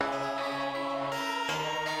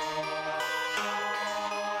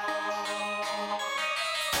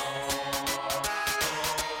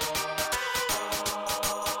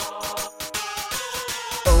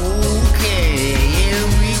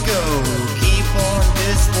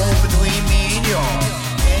rule between me and y'all.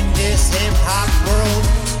 In this hip-hop world,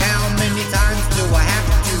 how many times do I have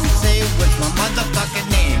to say what's my motherfucking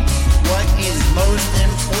name? What is most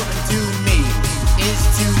important to me is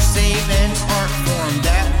to save an art form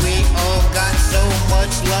that we all got so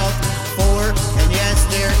much love for. And yes,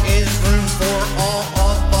 there is room for all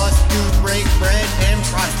of us to break bread and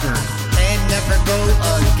prosper and never go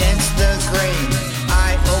against the grain.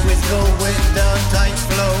 I always go with the tight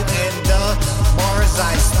flow and the bars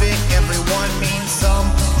I spit. Everyone means some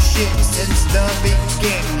shit since the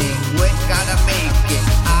beginning. We gotta make it.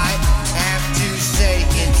 I have to say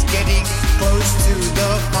it's getting close to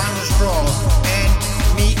the final straw. And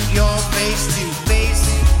meet your face to face,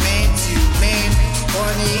 man to man.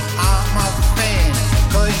 Funny, I'm a fan,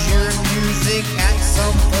 'cause your music at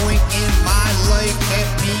some point in my life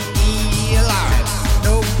kept me alive.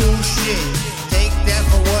 No bullshit, take that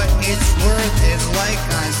for what it's worth. And like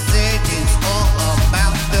I said, it's all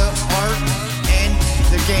about the art and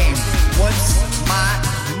the game. What's my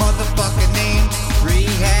motherfucking name?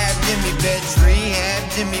 Rehab Jimmy bitch, Rehab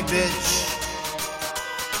Jimmy bitch.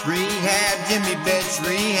 Rehab Jimmy bitch,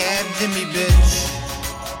 Rehab Jimmy bitch.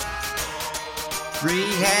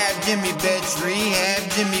 Rehab Jimmy bitch, Rehab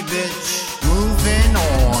Jimmy bitch. Moving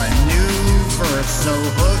on, new verse, so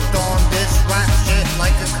hooked on this rap shit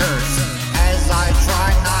like a curse. As I try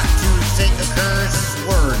not to say a curse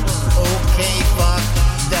word. Okay, fuck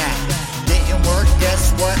that. Didn't work,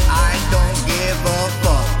 guess what? I don't give a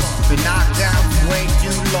fuck. Been knocked down way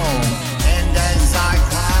too long. And as I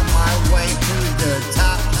climb my way to the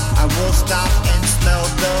top, I will stop and smell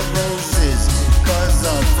the roses, 'cause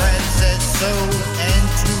a friend said so. And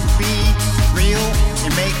to be real,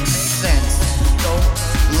 it makes sense. Don't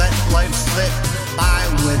let life slip by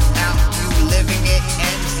without you living it.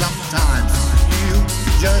 And sometimes you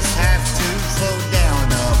just have to slow down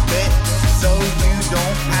a bit, so you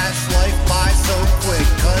don't pass life by so quick,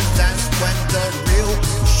 'cause that's when the real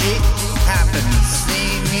shit happens.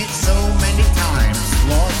 Seen it so many times,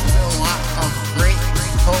 lost a lot of great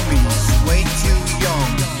homies way too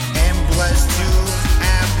young, and blessed to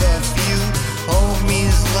have a few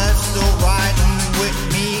homies left still riding with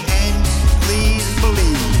me. And please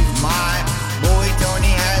believe my boy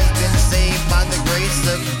Tony has been saved by the grace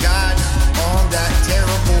of God on that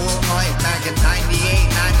terrible night back in 98,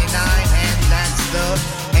 99, and that's the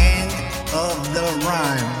end of the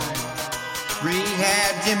rhyme.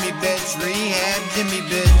 Rehab Jimmy bitch, Rehab Jimmy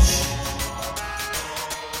bitch.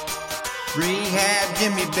 Rehab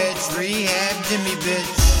Jimmy bitch, Rehab Jimmy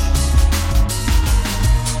bitch.